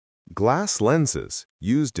Glass lenses,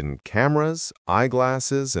 used in cameras,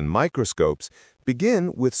 eyeglasses, and microscopes,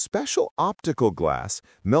 begin with special optical glass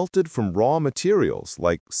melted from raw materials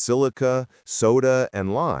like silica, soda,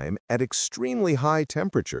 and lime at extremely high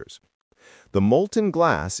temperatures. The molten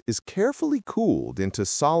glass is carefully cooled into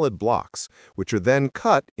solid blocks, which are then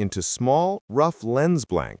cut into small, rough lens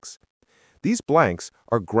blanks. These blanks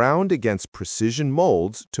are ground against precision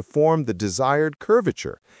molds to form the desired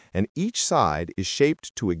curvature, and each side is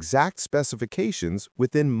shaped to exact specifications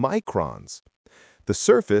within microns. The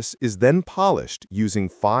surface is then polished using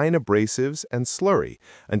fine abrasives and slurry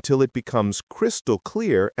until it becomes crystal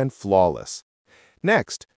clear and flawless.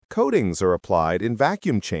 Next, coatings are applied in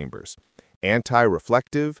vacuum chambers.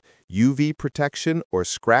 Anti-reflective, UV protection, or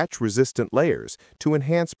scratch-resistant layers to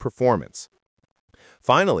enhance performance.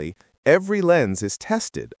 Finally, every lens is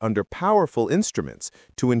tested under powerful instruments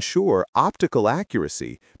to ensure optical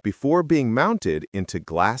accuracy before being mounted into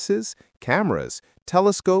glasses, cameras,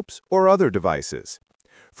 telescopes, or other devices.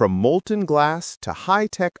 From molten glass to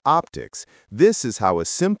high-tech optics, this is how a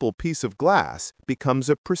simple piece of glass becomes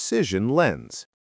a precision lens.